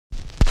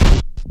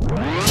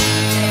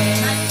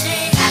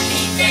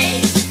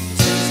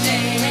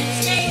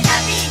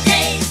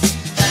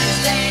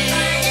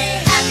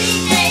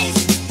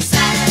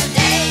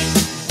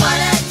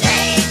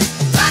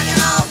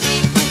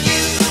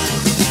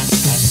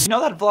You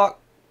know that vlog?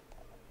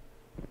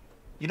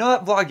 You know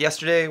that vlog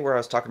yesterday where I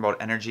was talking about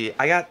energy?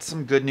 I got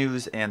some good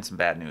news and some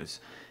bad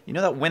news. You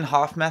know that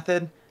wheeler.Off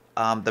method?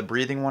 The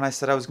breathing one I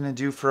said I was going to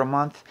do for a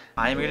month?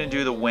 I'm going to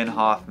do the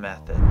wheeler.Off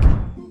method.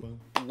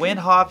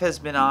 Wheeler.Off has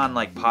been on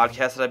like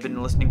podcasts that I've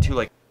been listening to.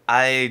 Like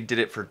I did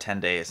it for 10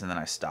 days and then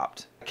I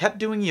stopped. I kept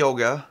doing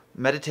yoga,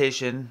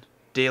 meditation,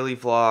 daily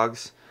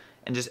vlogs,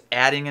 and just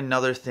adding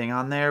another thing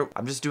on there.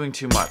 I'm just doing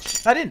too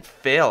much. I didn't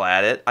fail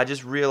at it. I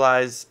just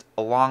realized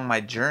along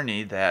my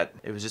journey that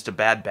it was just a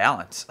bad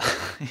balance.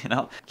 You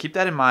know? Keep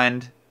that in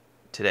mind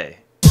today.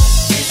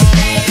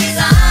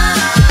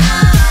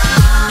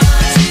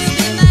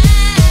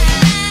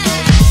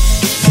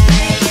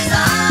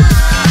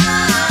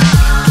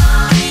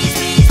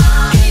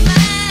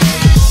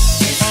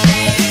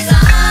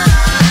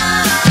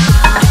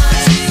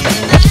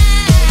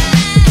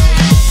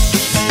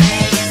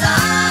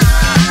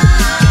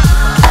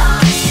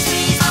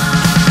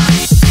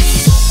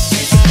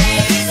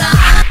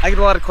 I get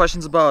a lot of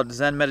questions about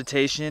Zen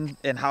meditation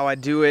and how I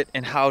do it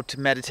and how to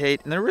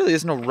meditate, and there really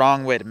is no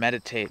wrong way to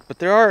meditate, but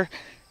there are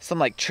some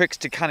like tricks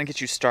to kind of get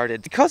you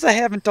started. Because I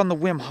haven't done the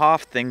Wim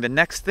Hof thing, the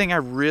next thing I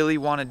really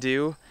want to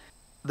do,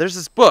 there's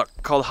this book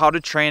called How to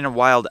Train a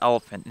Wild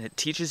Elephant, and it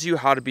teaches you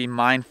how to be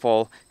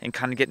mindful and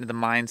kind of get into the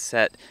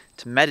mindset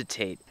to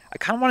meditate. I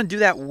kind of want to do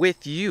that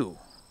with you,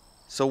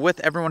 so with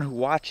everyone who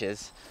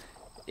watches,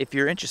 if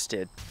you're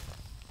interested.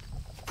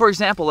 For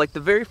example, like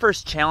the very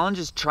first challenge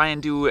is try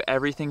and do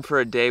everything for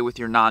a day with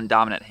your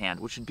non-dominant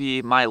hand, which would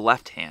be my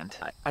left hand.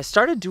 I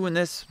started doing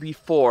this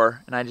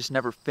before and I just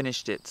never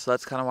finished it, so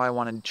that's kind of why I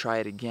wanted to try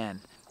it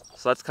again.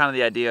 So that's kind of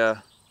the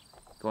idea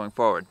going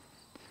forward.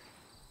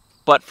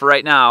 But for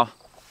right now,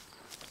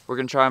 we're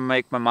gonna try and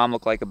make my mom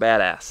look like a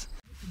badass.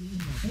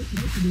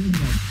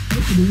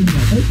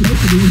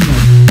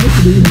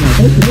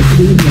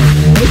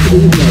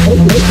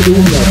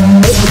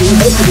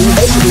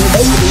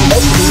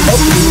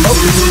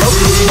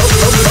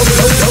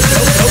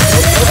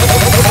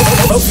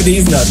 Both of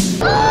these nuts.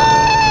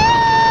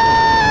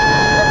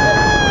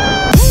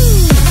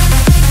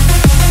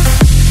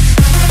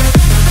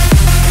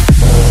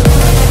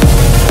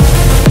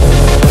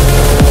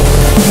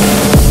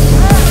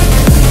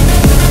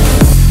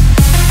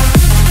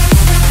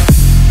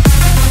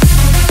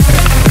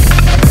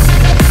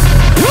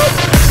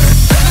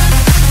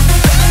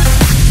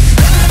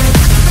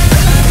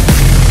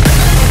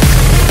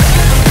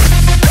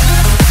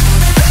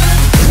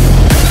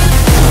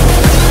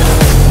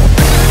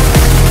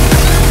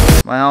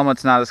 My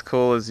helmet's not as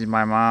cool as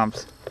my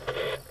mom's.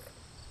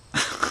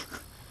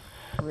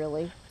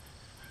 Really?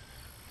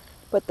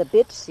 Put the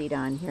bitch seat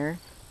on here,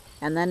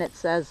 and then it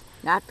says,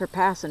 not for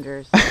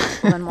passengers.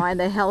 Well, then why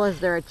the hell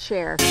is there a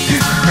chair?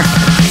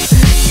 Hello,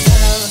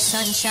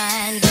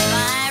 sunshine,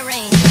 goodbye,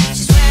 rain.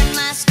 She's wearing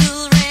my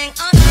school ring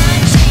on my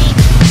chain.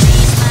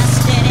 She's my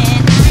steady,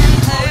 I'm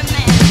her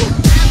man.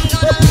 I'm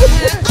gonna love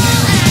her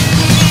all I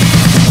can.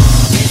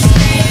 This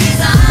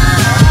days are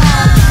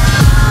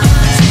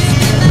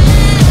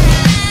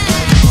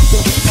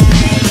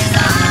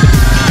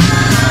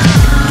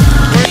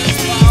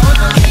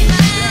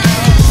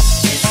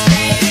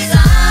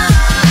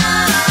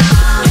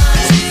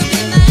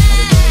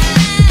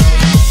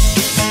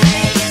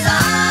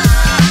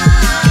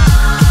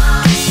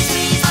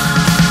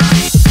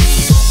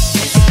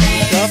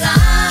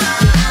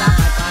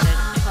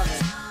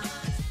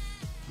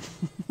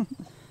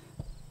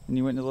And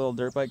you went to the little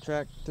dirt bike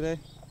track today?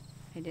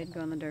 I did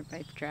go on the dirt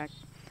bike track.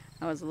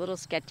 I was a little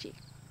sketchy.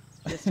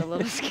 Just a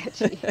little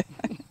sketchy.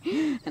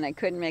 And I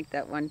couldn't make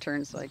that one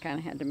turn, so I kind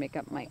of had to make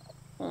up my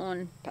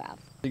own path.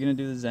 Are you going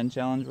to do the Zen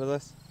challenge with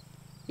us?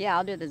 Yeah,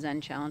 I'll do the Zen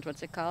challenge.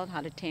 What's it called?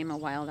 How to Tame a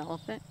Wild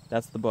Elephant?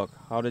 That's the book,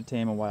 How to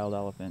Tame a Wild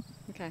Elephant.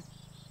 Okay.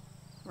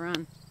 We're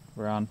on.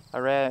 We're on. I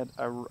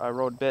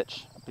rode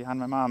bitch behind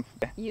my mom.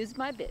 Use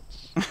my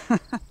bitch.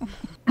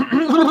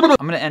 I'm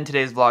going to end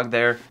today's vlog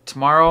there.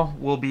 Tomorrow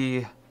will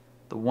be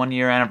the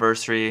 1-year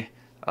anniversary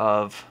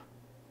of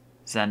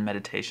Zen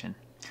meditation.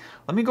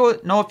 Let me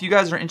know if you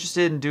guys are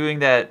interested in doing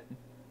that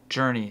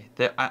journey.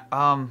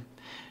 Go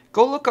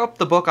look up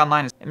the book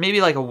online. Maybe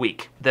like a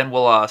week. Then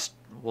we'll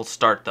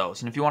start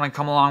those. And if you want to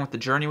come along with the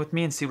journey with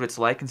me and see what it's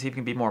like and see if you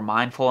can be more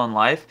mindful in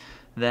life,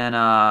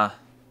 then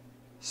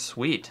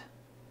sweet.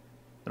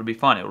 It'll be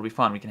fun. It'll be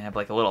fun. We can have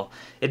like a little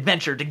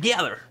adventure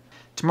together.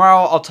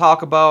 Tomorrow I'll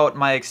talk about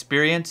my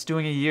experience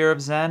doing a year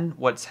of Zen,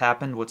 what's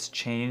happened, what's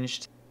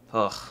changed.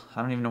 Ugh,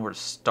 I don't even know where to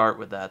start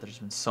with that. There's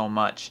been so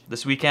much.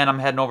 This weekend I'm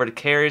heading over to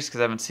Carrie's because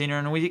I haven't seen her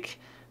in a week.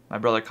 My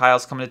brother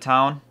Kyle's coming to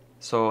town,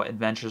 so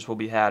adventures will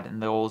be had,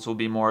 and those will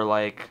be more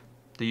like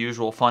the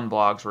usual fun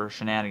vlogs where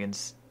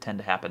shenanigans tend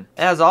to happen.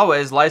 As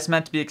always, life's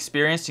meant to be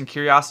experienced and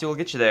curiosity will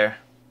get you there.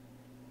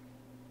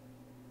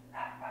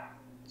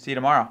 See you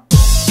tomorrow.